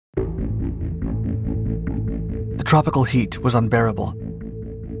tropical heat was unbearable.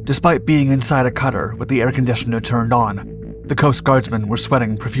 Despite being inside a cutter with the air conditioner turned on, the Coast Guardsmen were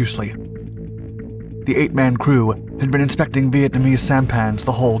sweating profusely. The 8-man crew had been inspecting Vietnamese sampans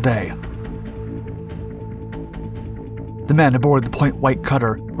the whole day. The men aboard the Point White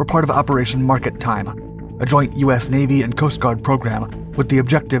cutter were part of Operation Market Time, a joint U.S. Navy and Coast Guard program with the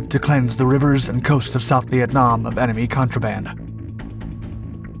objective to cleanse the rivers and coasts of South Vietnam of enemy contraband.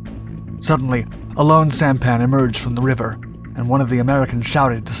 Suddenly, a lone sampan emerged from the river, and one of the Americans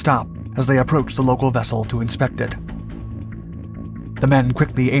shouted to stop as they approached the local vessel to inspect it. The men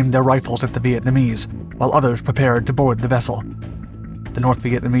quickly aimed their rifles at the Vietnamese, while others prepared to board the vessel. The North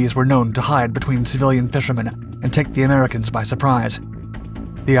Vietnamese were known to hide between civilian fishermen and take the Americans by surprise.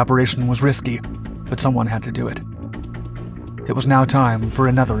 The operation was risky, but someone had to do it. It was now time for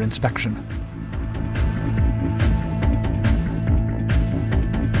another inspection.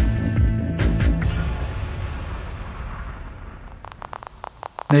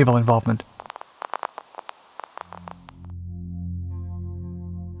 Naval involvement.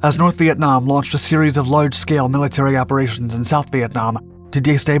 As North Vietnam launched a series of large-scale military operations in South Vietnam to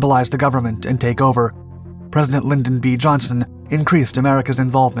destabilize the government and take over, President Lyndon B. Johnson increased America's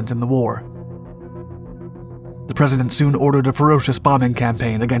involvement in the war. The president soon ordered a ferocious bombing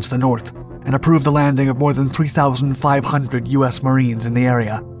campaign against the North and approved the landing of more than 3,500 U.S. Marines in the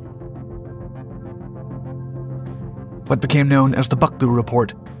area. What became known as the Bucklew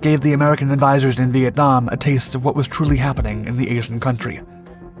Report gave the American advisors in Vietnam a taste of what was truly happening in the Asian country.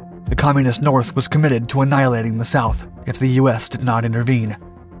 The Communist North was committed to annihilating the South if the U.S. did not intervene.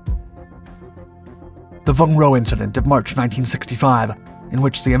 The Vung Ro incident of March 1965, in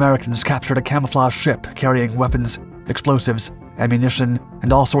which the Americans captured a camouflage ship carrying weapons, explosives, ammunition,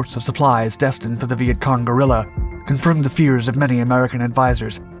 and all sorts of supplies destined for the Viet Cong guerrilla, confirmed the fears of many American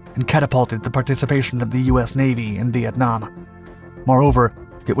advisors and catapulted the participation of the U.S. Navy in Vietnam. Moreover,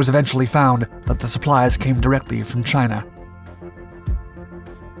 it was eventually found that the supplies came directly from China.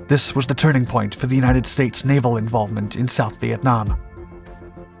 This was the turning point for the United States naval involvement in South Vietnam.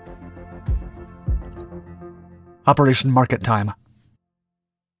 Operation Market Time.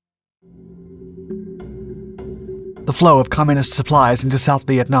 The flow of communist supplies into South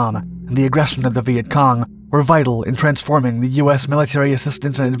Vietnam and the aggression of the Viet Cong were vital in transforming the U.S. Military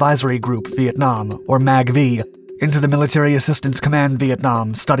Assistance and Advisory Group Vietnam, or MAGV, into the Military Assistance Command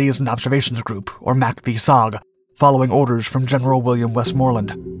Vietnam Studies and Observations Group, or MACV-SOG, following orders from General William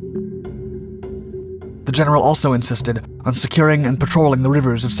Westmoreland. The general also insisted on securing and patrolling the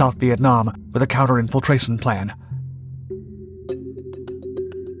rivers of South Vietnam with a counter-infiltration plan.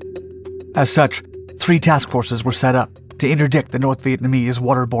 As such, 3 task forces were set up to interdict the North Vietnamese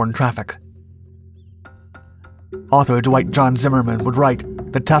waterborne traffic. Author Dwight John Zimmerman would write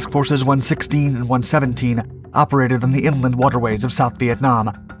that Task Forces 116 and 117 operated on the inland waterways of South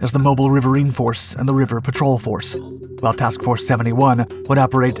Vietnam as the Mobile Riverine Force and the River Patrol Force, while Task Force 71 would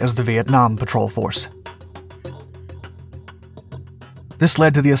operate as the Vietnam Patrol Force. This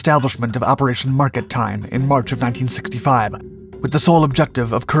led to the establishment of Operation Market Time in March of 1965, with the sole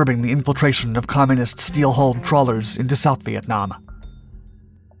objective of curbing the infiltration of communist steel-hulled trawlers into South Vietnam.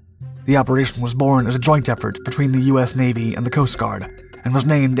 The operation was born as a joint effort between the U.S. Navy and the Coast Guard, and was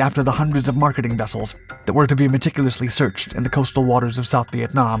named after the hundreds of marketing vessels that were to be meticulously searched in the coastal waters of South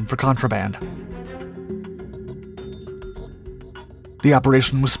Vietnam for contraband. The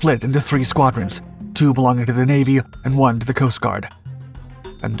operation was split into 3 squadrons, 2 belonging to the Navy and 1 to the Coast Guard.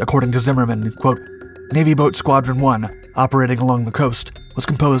 And according to Zimmerman, quote, Navy Boat Squadron 1, operating along the coast, was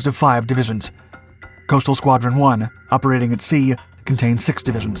composed of 5 divisions. Coastal Squadron 1, operating at sea, contained 6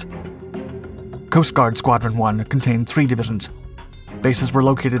 divisions. Coast Guard Squadron 1 contained 3 divisions. Bases were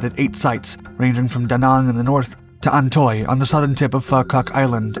located at 8 sites, ranging from Da Nang in the north to An Toi on the southern tip of Pha Quoc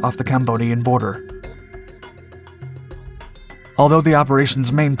Island off the Cambodian border. Although the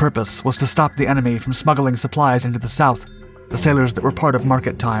operation's main purpose was to stop the enemy from smuggling supplies into the south, the sailors that were part of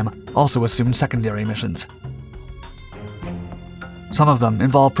Market Time also assumed secondary missions. Some of them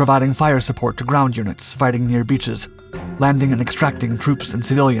involved providing fire support to ground units fighting near beaches, landing and extracting troops and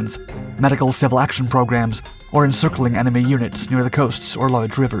civilians, medical civil action programs, or encircling enemy units near the coasts or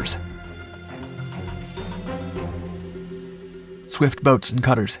large rivers. Swift boats and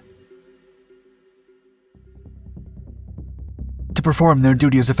cutters. To perform their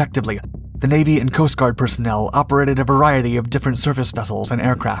duties effectively, the Navy and Coast Guard personnel operated a variety of different surface vessels and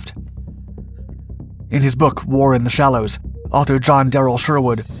aircraft. In his book, War in the Shallows, author John Darrell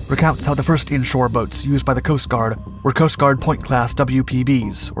Sherwood recounts how the first inshore boats used by the Coast Guard were Coast Guard Point-class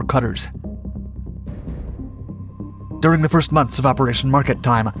WPBs, or cutters. During the first months of Operation Market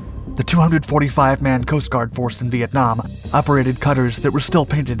Time, The 245-man Coast Guard force in Vietnam operated cutters that were still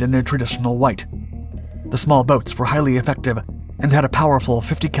painted in their traditional white. The small boats were highly effective and had a powerful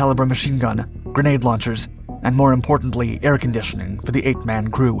 50 caliber machine gun, grenade launchers, and more importantly, air conditioning for the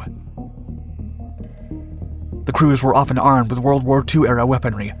 8-man crew. The crews were often armed with World War II-era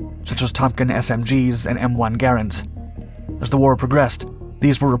weaponry, such as Tomkin SMGs and M1 Garands. As the war progressed,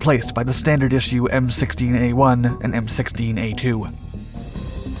 these were replaced by the standard-issue M16A1 and M16A2.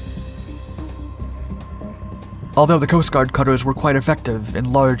 Although the Coast Guard cutters were quite effective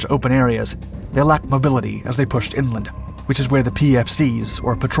in large open areas, they lacked mobility as they pushed inland, which is where the PFCs,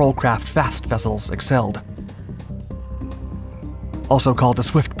 or Patrol Craft Fast Vessels, excelled. Also called the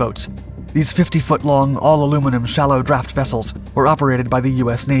Swift Boats, these 50-foot-long, all-aluminum shallow draft vessels were operated by the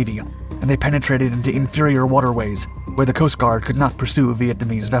U.S. Navy, and they penetrated into inferior waterways where the Coast Guard could not pursue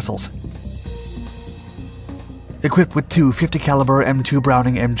Vietnamese vessels. Equipped with two 50 caliber M2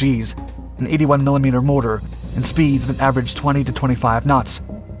 Browning MGs, an 81mm mortar, and speeds that averaged 20 to 25 knots,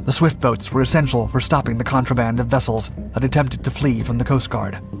 the Swift boats were essential for stopping the contraband of vessels that attempted to flee from the Coast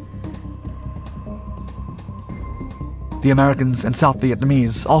Guard. The Americans and South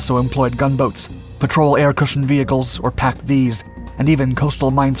Vietnamese also employed gunboats, patrol air cushion vehicles or PAC-Vs, and even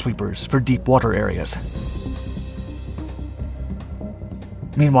coastal minesweepers for deep water areas.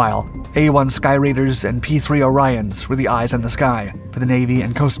 Meanwhile, A-1 Sky Raiders and P-3 Orions were the eyes in the sky for the Navy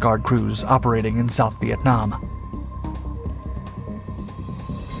and Coast Guard crews operating in South Vietnam.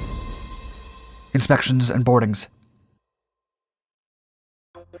 Inspections and boardings.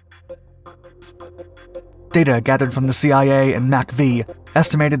 Data gathered from the CIA and MAC-V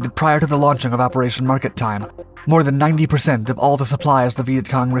estimated that prior to the launching of Operation Market Time, more than 90% of all the supplies the Viet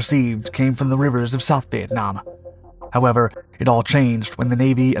Cong received came from the rivers of South Vietnam. However, it all changed when the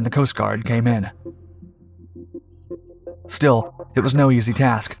Navy and the Coast Guard came in. Still, it was no easy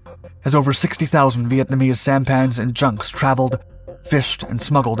task, as over 60,000 Vietnamese sampans and junks traveled, fished, and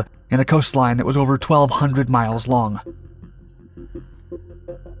smuggled in a coastline that was over 1,200 miles long.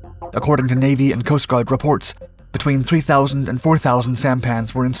 According to Navy and Coast Guard reports, between 3,000 and 4,000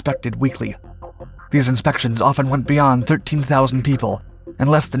 sampans were inspected weekly. These inspections often went beyond 13,000 people, and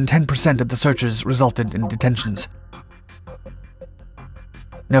less than 10% of the searches resulted in detentions.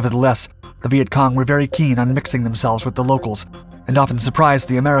 Nevertheless, the Viet Cong were very keen on mixing themselves with the locals, and often surprised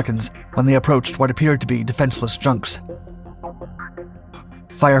the Americans when they approached what appeared to be defenseless junks.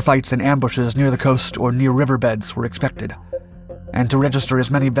 Firefights and ambushes near the coast or near riverbeds were expected, and to register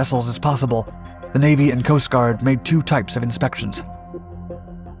as many vessels as possible, the Navy and Coast Guard made two types of inspections.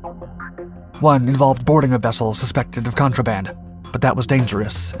 One involved boarding a vessel suspected of contraband, but that was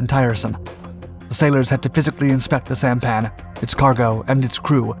dangerous and tiresome. The sailors had to physically inspect the sampan, its cargo, and its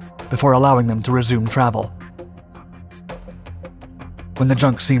crew before allowing them to resume travel. When the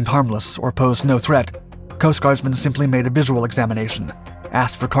junk seemed harmless or posed no threat, Coast Guardsmen simply made a visual examination,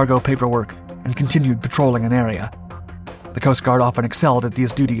 asked for cargo paperwork, and continued patrolling an area. The Coast Guard often excelled at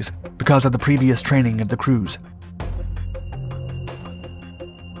these duties because of the previous training of the crews.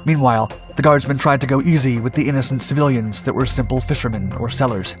 Meanwhile, the Guardsmen tried to go easy with the innocent civilians that were simple fishermen or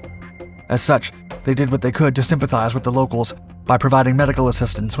sellers. As such, they did what they could to sympathize with the locals by providing medical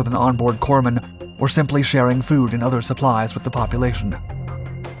assistance with an onboard corpsman or simply sharing food and other supplies with the population.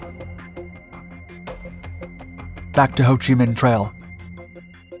 Back to Ho Chi Minh Trail.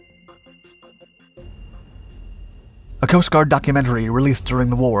 A Coast Guard documentary released during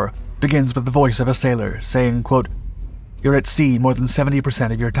the war begins with the voice of a sailor saying, quote, "You're at sea more than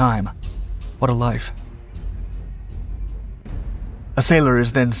 70% of your time. What a life." A sailor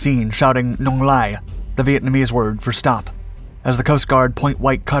is then seen shouting "Nong Lai," the Vietnamese word for stop, as the Coast Guard Point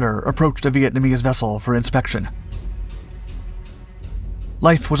White cutter approached a Vietnamese vessel for inspection.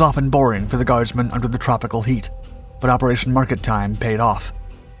 Life was often boring for the Guardsmen under the tropical heat, but Operation Market Time paid off.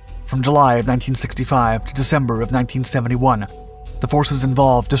 From July of 1965 to December of 1971, the forces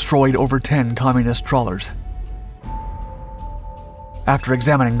involved destroyed over 10 communist trawlers. After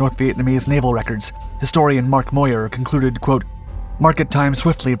examining North Vietnamese naval records, historian Mark Moyer concluded, quote, "Market Time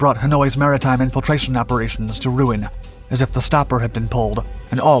swiftly brought Hanoi's maritime infiltration operations to ruin, as if the stopper had been pulled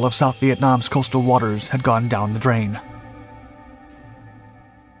and all of South Vietnam's coastal waters had gone down the drain."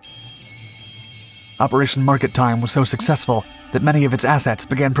 Operation Market Time was so successful that many of its assets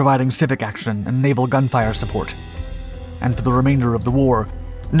began providing civic action and naval gunfire support. And for the remainder of the war,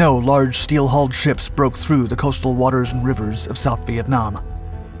 no large steel-hulled ships broke through the coastal waters and rivers of South Vietnam.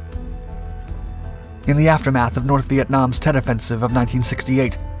 In the aftermath of North Vietnam's Tet Offensive of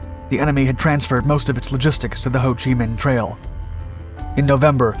 1968, the enemy had transferred most of its logistics to the Ho Chi Minh Trail. In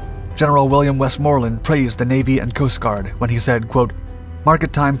November, General William Westmoreland praised the Navy and Coast Guard when he said, quote,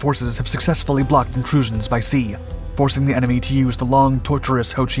 maritime forces have successfully blocked intrusions by sea, forcing the enemy to use the long,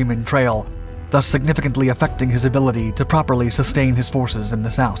 tortuous Ho Chi Minh Trail, thus significantly affecting his ability to properly sustain his forces in the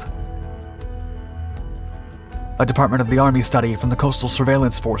south. A Department of the Army study from the Coastal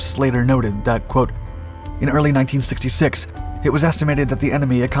Surveillance Force later noted that, quote, in early 1966, it was estimated that the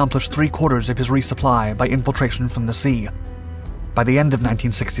enemy accomplished 3/4 of his resupply by infiltration from the sea. By the end of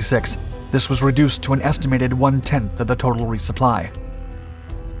 1966, this was reduced to an estimated 1/10 of the total resupply.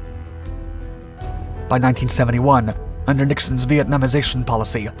 By 1971, under Nixon's Vietnamization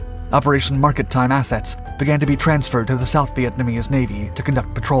policy, Operation Market Time assets began to be transferred to the South Vietnamese Navy to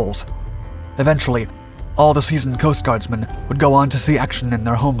conduct patrols. Eventually, all the seasoned Coast Guardsmen would go on to see action in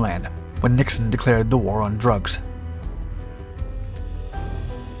their homeland when Nixon declared the war on drugs.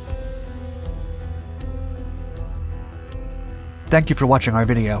 Thank you for watching our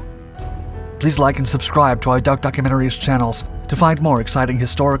video. Please like and subscribe to our Dark Documentaries channels to find more exciting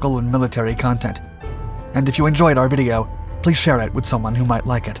historical and military content. And if you enjoyed our video, please share it with someone who might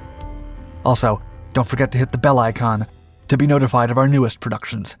like it. Also, don't forget to hit the bell icon to be notified of our newest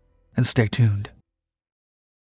productions, and stay tuned.